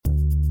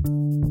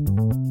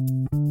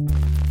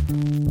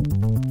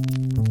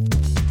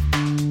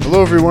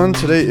Hello everyone,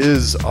 today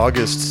is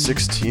August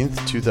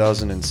 16th,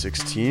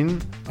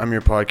 2016. I'm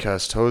your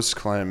podcast host,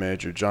 client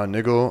manager John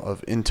Niggle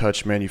of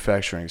InTouch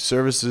Manufacturing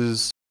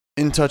Services.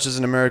 InTouch is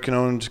an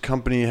American-owned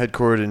company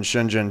headquartered in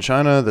Shenzhen,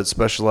 China that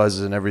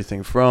specializes in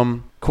everything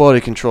from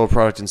quality control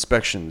product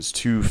inspections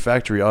to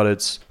factory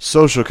audits,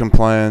 social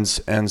compliance,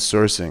 and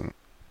sourcing.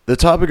 The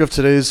topic of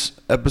today's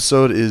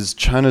episode is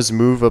China's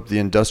move up the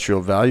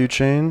industrial value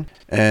chain,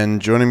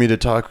 and joining me to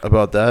talk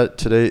about that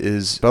today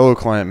is fellow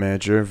client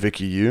manager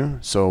Vicky Yu.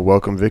 So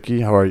welcome,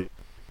 Vicky. How are you?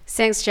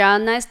 Thanks,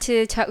 John. Nice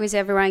to talk with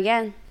everyone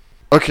again.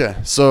 Okay,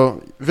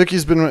 so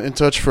Vicky's been in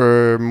touch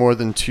for more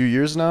than 2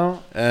 years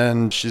now,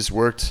 and she's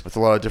worked with a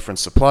lot of different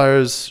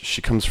suppliers.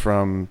 She comes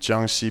from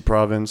Jiangxi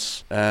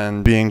province,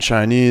 and being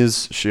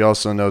Chinese, she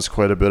also knows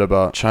quite a bit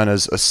about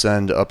China's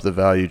ascend up the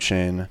value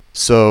chain.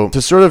 So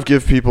to sort of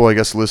give people, I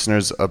guess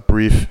listeners, a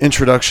brief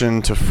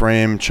introduction to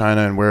frame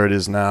China and where it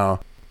is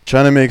now,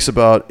 China makes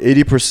about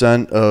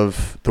 80%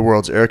 of the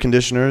world's air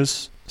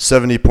conditioners,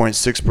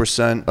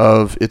 70.6%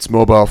 of its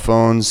mobile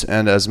phones,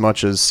 and as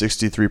much as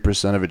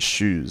 63% of its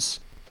shoes.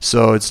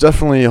 So it's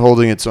definitely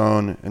holding its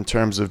own in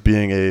terms of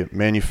being a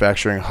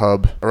manufacturing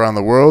hub around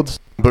the world.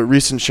 But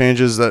recent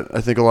changes that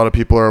I think a lot of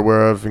people are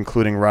aware of,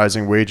 including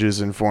rising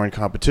wages and foreign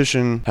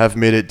competition, have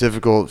made it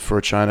difficult for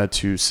China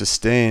to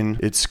sustain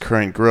its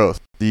current growth.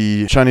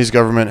 The Chinese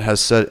government has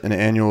set an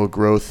annual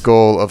growth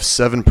goal of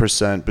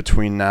 7%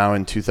 between now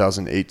and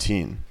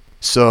 2018.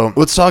 So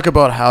let's talk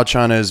about how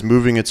China is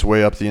moving its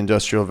way up the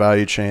industrial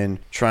value chain,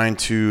 trying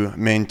to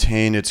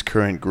maintain its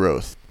current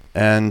growth.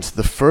 And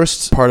the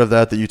first part of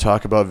that you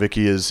talk about,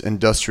 Vicky, is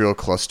industrial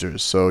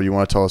clusters. So you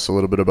want to tell us a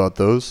little bit about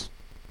those?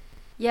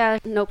 Yeah,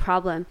 no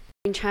problem.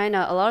 In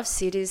China, a lot of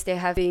cities, they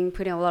have been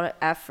putting a lot of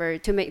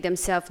effort to make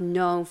themselves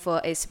known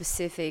for a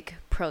specific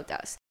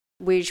product,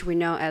 which we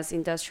know as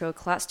industrial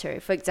cluster.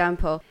 For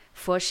example,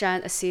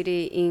 Foshan, a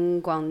city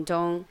in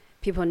Guangdong,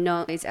 people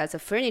know it as a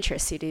furniture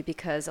city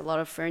because a lot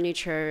of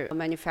furniture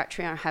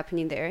manufacturing are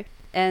happening there.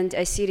 And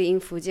a city in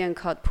Fujian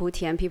called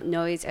Putian, people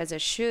know it as a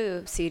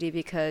shoe city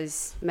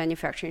because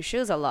manufacturing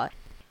shoes a lot.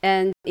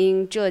 And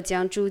in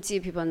Zhejiang,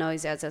 Zhuji, people know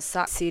it as a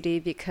sock city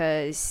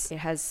because it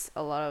has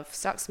a lot of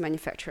socks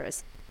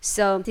manufacturers.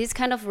 So this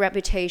kind of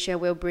reputation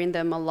will bring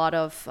them a lot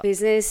of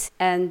business,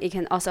 and it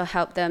can also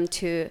help them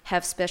to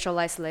have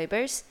specialized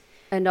labors.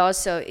 And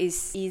also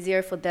it's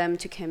easier for them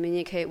to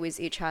communicate with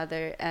each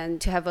other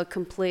and to have a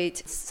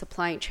complete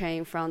supply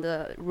chain from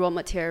the raw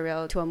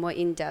material to a more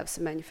in-depth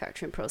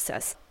manufacturing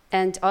process.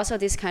 And also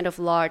this kind of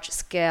large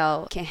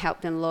scale can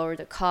help them lower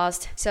the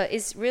cost. So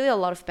it's really a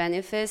lot of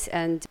benefits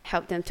and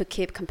help them to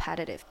keep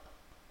competitive.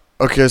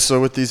 Okay, so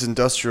with these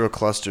industrial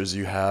clusters,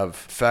 you have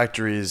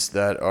factories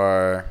that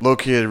are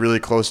located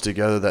really close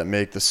together that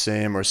make the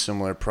same or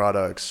similar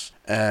products.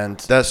 And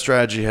that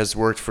strategy has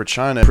worked for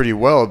China pretty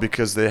well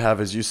because they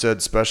have, as you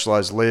said,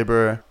 specialized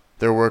labor.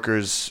 Their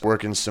workers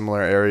work in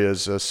similar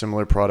areas,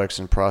 similar products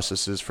and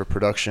processes for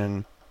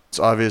production. It's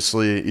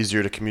obviously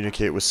easier to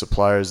communicate with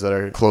suppliers that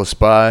are close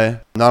by,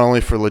 not only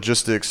for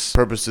logistics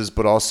purposes,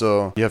 but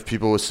also you have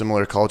people with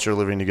similar culture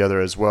living together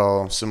as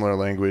well, similar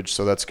language,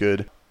 so that's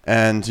good.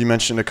 And you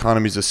mentioned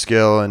economies of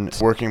scale and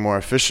working more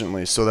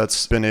efficiently, so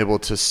that's been able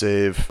to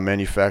save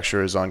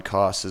manufacturers on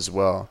costs as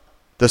well.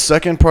 The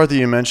second part that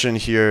you mentioned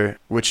here,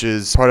 which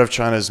is part of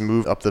China's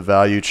move up the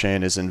value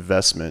chain, is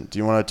investment. Do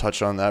you want to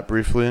touch on that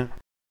briefly?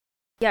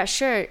 Yeah,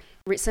 sure.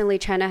 Recently,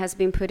 China has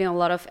been putting a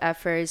lot of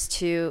efforts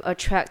to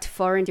attract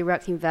foreign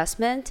direct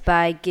investment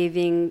by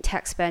giving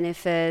tax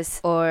benefits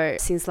or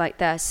things like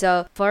that.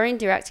 So foreign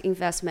direct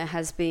investment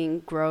has been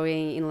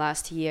growing in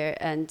last year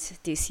and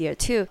this year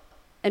too.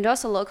 And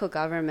also local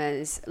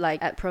governments,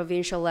 like at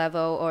provincial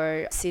level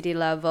or city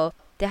level,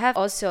 they have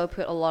also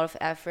put a lot of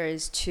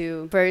efforts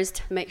to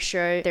first make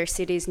sure their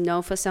city is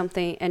known for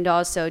something and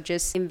also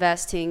just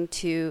investing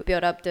to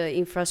build up the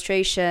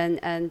infrastructure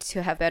and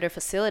to have better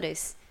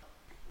facilities.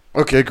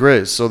 Okay,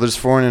 great. So there's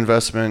foreign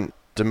investment,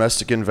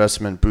 domestic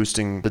investment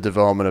boosting the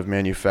development of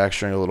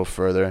manufacturing a little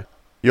further.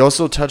 You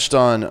also touched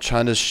on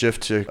China's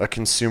shift to a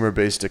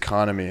consumer-based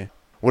economy.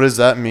 What does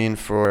that mean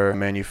for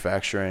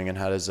manufacturing and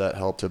how does that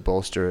help to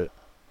bolster it?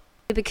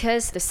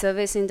 Because the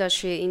service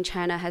industry in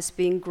China has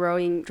been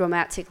growing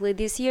dramatically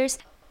these years,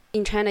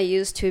 in China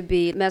used to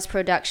be mass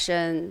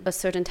production, a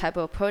certain type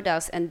of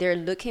products, and they're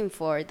looking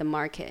for the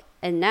market.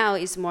 And now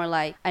it's more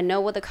like, I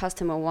know what the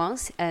customer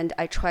wants, and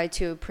I try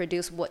to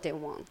produce what they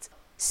want.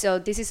 So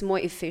this is more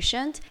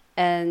efficient,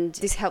 and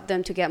this helps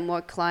them to get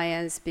more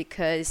clients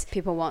because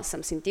people want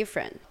something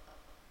different.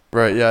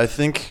 Right, yeah, I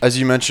think, as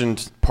you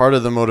mentioned, part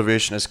of the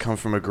motivation has come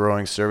from a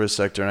growing service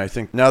sector. And I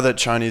think now that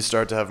Chinese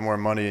start to have more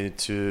money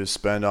to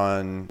spend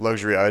on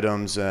luxury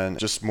items and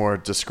just more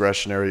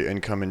discretionary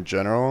income in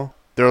general,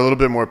 they're a little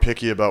bit more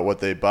picky about what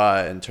they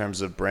buy in terms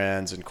of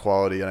brands and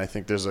quality, and I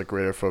think there's a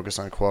greater focus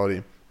on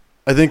quality.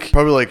 I think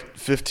probably like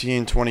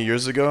 15, 20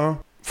 years ago,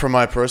 from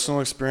my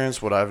personal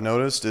experience, what I've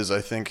noticed is I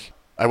think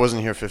I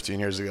wasn't here 15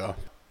 years ago.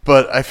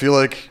 But I feel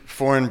like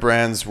foreign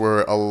brands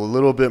were a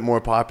little bit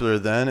more popular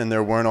then, and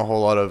there weren't a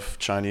whole lot of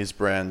Chinese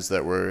brands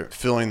that were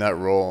filling that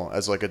role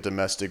as like a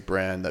domestic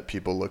brand that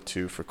people look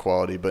to for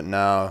quality. But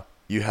now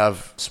you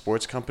have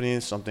sports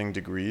companies, something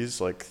Degrees,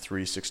 like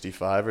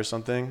 365 or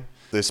something.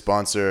 They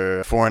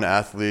sponsor foreign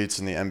athletes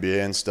in the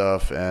NBA and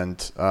stuff, and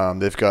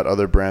they've got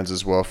other brands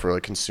as well for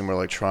like consumer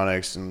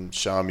electronics and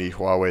Xiaomi,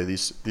 Huawei,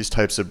 these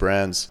types of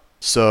brands.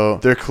 So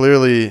they're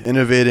clearly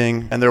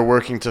innovating and they're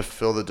working to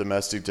fill the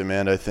domestic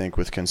demand, I think,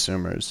 with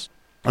consumers.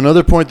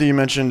 Another point that you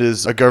mentioned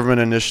is a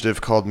government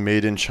initiative called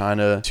Made in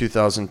China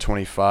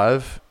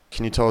 2025.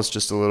 Can you tell us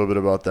just a little bit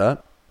about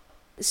that?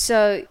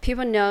 So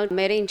people know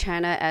made in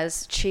China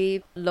as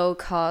cheap,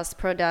 low-cost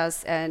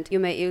products, and you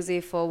may use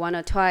it for one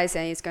or twice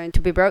and it's going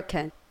to be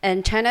broken.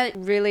 And China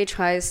really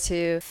tries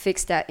to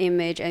fix that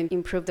image and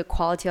improve the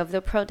quality of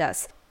the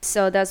products.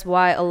 So that's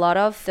why a lot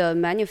of the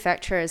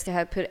manufacturers, they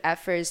have put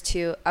efforts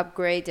to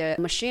upgrade their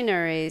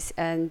machineries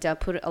and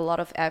put a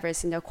lot of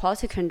efforts in the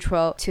quality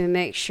control to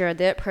make sure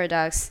their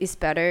products is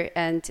better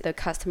and the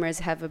customers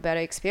have a better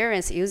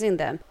experience using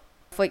them.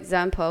 For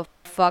example,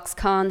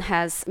 Foxconn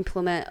has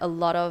implemented a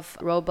lot of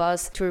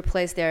robots to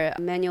replace their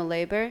manual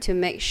labor to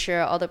make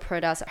sure all the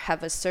products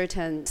have a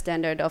certain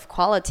standard of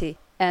quality.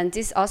 And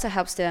this also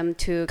helps them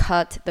to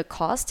cut the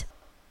cost.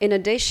 In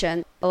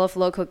addition, a lot of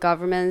local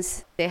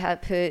governments, they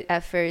have put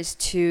efforts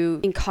to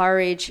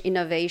encourage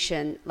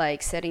innovation,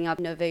 like setting up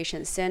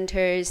innovation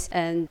centers.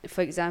 And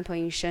for example,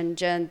 in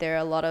Shenzhen, there are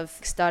a lot of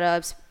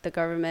startups. The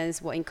governments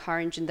will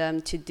encourage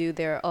them to do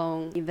their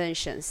own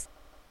inventions.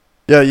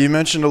 Yeah, you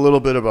mentioned a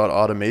little bit about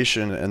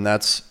automation, and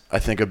that's, I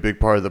think, a big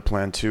part of the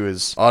plan too,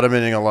 is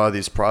automating a lot of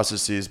these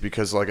processes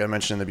because, like I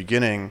mentioned in the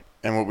beginning,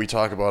 and what we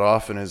talk about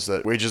often is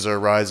that wages are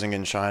rising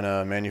in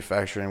China,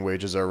 manufacturing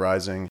wages are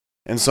rising.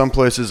 In some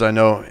places, I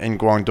know in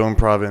Guangdong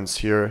province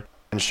here,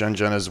 in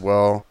Shenzhen as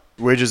well,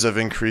 wages have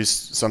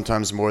increased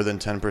sometimes more than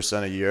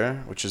 10% a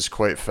year, which is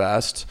quite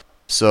fast.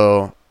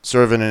 So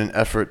sort of in an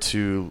effort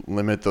to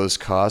limit those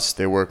costs,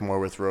 they work more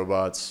with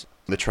robots.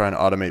 They try and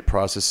automate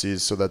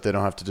processes so that they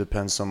don't have to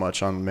depend so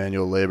much on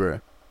manual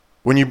labor.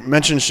 When you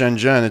mention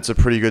Shenzhen, it's a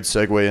pretty good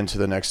segue into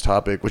the next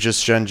topic, which is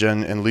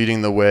Shenzhen and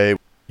leading the way.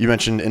 You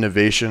mentioned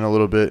innovation a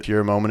little bit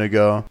here a moment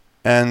ago.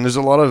 And there's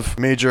a lot of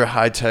major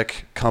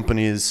high-tech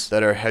companies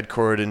that are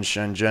headquartered in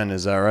Shenzhen,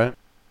 is that right?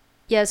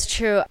 Yes,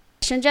 true.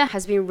 Shenzhen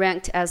has been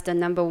ranked as the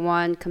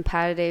 #1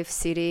 competitive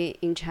city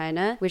in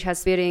China, which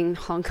has beaten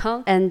Hong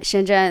Kong. And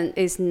Shenzhen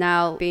is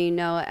now being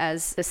known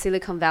as the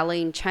Silicon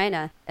Valley in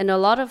China. And a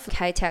lot of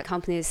high-tech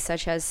companies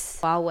such as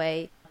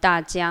Huawei,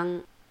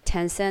 Dajiang,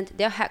 Tencent,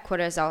 their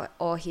headquarters are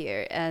all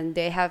here. And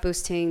they have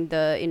boosting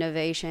the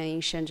innovation in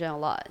Shenzhen a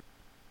lot.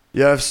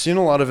 Yeah, I've seen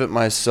a lot of it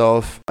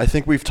myself. I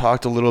think we've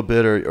talked a little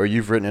bit, or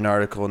you've written an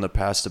article in the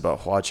past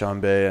about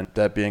Huaqiangbei and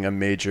that being a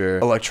major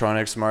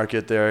electronics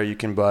market there. You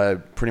can buy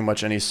pretty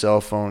much any cell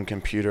phone,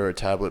 computer, or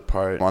tablet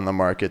part on the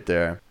market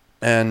there.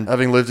 And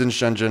having lived in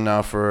Shenzhen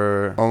now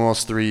for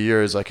almost 3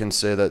 years, I can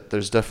say that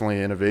there's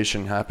definitely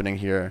innovation happening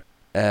here.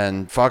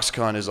 And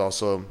Foxconn is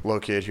also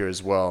located here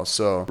as well.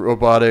 So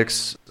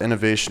robotics,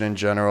 innovation in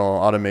general,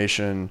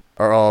 automation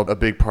are all a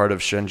big part of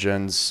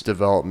Shenzhen's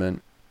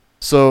development.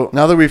 So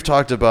now that we've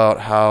talked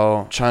about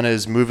how China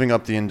is moving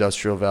up the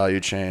industrial value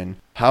chain,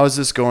 how is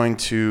this going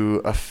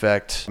to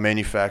affect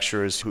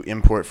manufacturers who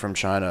import from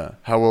China?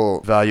 How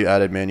will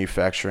value-added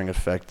manufacturing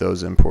affect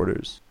those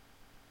importers?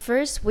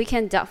 First, we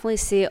can definitely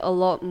see a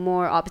lot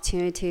more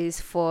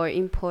opportunities for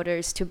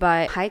importers to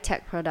buy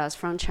high-tech products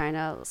from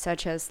China,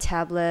 such as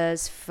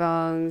tablets,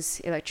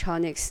 phones,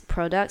 electronics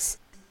products.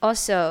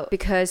 Also,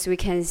 because we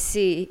can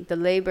see the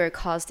labor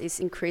cost is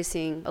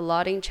increasing a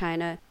lot in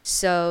China,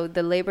 so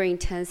the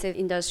labor-intensive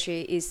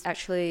industry is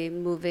actually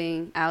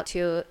moving out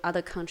to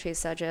other countries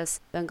such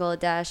as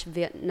Bangladesh,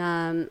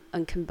 Vietnam,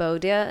 and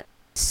Cambodia.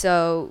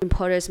 So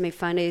importers may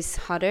find it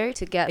harder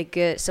to get a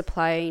good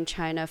supplier in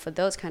China for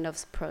those kind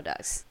of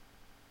products.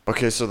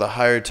 Okay, so the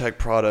higher tech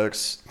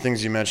products,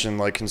 things you mentioned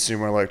like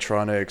consumer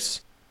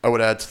electronics, I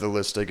would add to the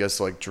list, I guess,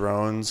 like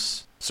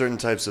drones, certain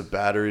types of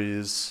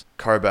batteries,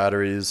 car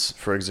batteries,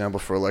 for example,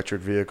 for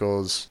electric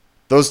vehicles.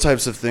 Those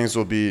types of things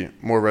will be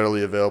more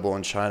readily available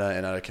in China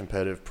and at a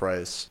competitive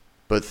price.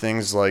 But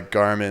things like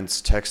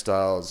garments,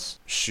 textiles,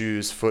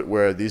 shoes,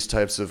 footwear, these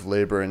types of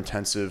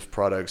labor-intensive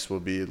products will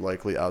be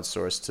likely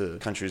outsourced to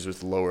countries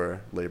with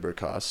lower labor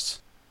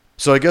costs.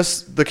 So I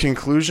guess the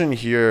conclusion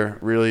here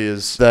really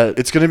is that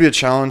it's going to be a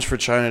challenge for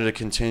China to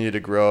continue to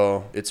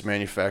grow its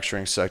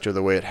manufacturing sector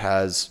the way it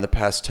has in the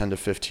past 10 to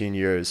 15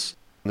 years.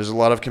 There's a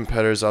lot of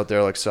competitors out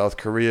there like South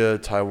Korea,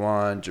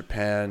 Taiwan,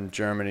 Japan,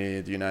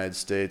 Germany, the United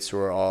States who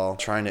are all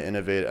trying to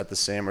innovate at the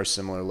same or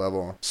similar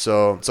level.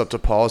 So it's up to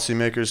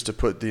policymakers to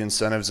put the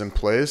incentives in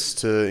place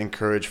to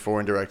encourage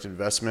foreign direct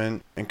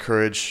investment,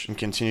 encourage and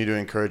continue to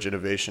encourage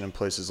innovation in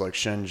places like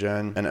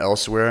Shenzhen and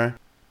elsewhere.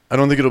 I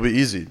don't think it'll be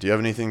easy. Do you have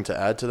anything to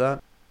add to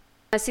that?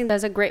 I think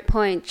that's a great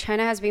point.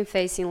 China has been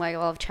facing like a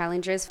lot of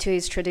challenges to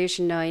its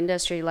traditional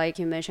industry, like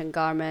you mentioned,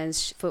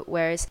 garments,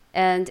 footwears,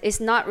 and it's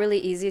not really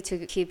easy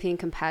to keeping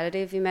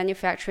competitive in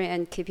manufacturing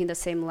and keeping the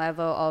same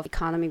level of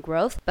economy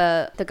growth.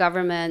 But the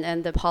government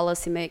and the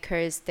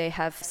policymakers, they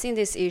have seen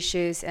these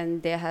issues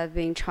and they have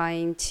been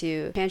trying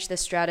to change the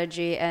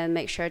strategy and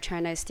make sure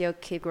China still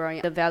keep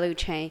growing the value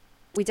chain.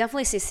 We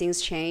definitely see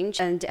things change,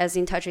 and as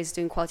InTouch is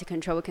doing quality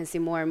control, we can see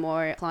more and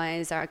more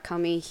clients are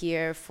coming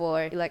here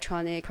for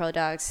electronic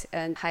products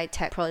and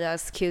high-tech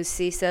products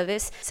QC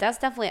service. So that's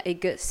definitely a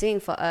good thing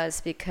for us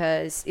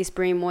because it's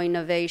bringing more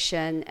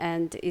innovation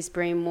and it's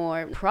bringing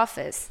more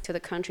profits to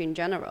the country in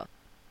general.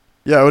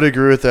 Yeah, I would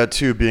agree with that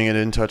too. Being at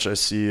InTouch, I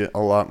see a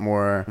lot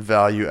more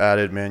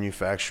value-added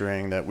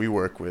manufacturing that we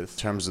work with in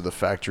terms of the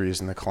factories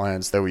and the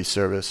clients that we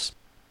service.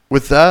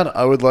 With that,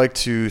 I would like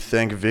to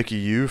thank Vicky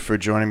Yu for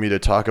joining me to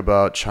talk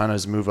about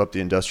China's move up the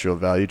industrial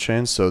value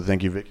chain. So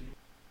thank you, Vicky.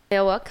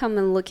 You're welcome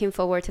and looking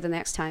forward to the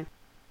next time.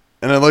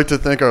 And I'd like to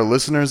thank our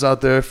listeners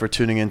out there for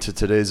tuning into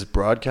today's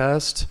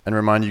broadcast and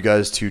remind you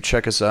guys to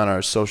check us out on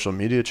our social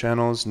media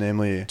channels,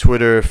 namely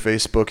Twitter,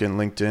 Facebook, and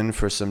LinkedIn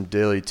for some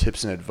daily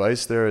tips and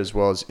advice there, as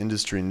well as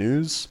industry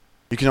news.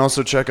 You can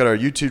also check out our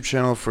YouTube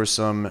channel for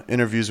some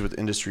interviews with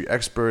industry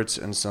experts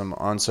and some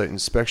on-site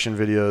inspection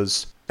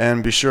videos.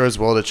 And be sure as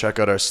well to check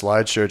out our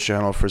SlideShare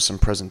channel for some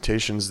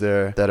presentations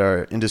there that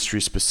are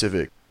industry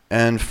specific.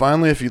 And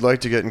finally, if you'd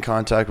like to get in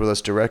contact with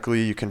us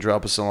directly, you can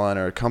drop us a line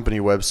on our company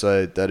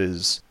website that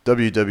is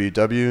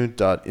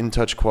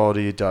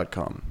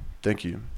www.intouchquality.com. Thank you.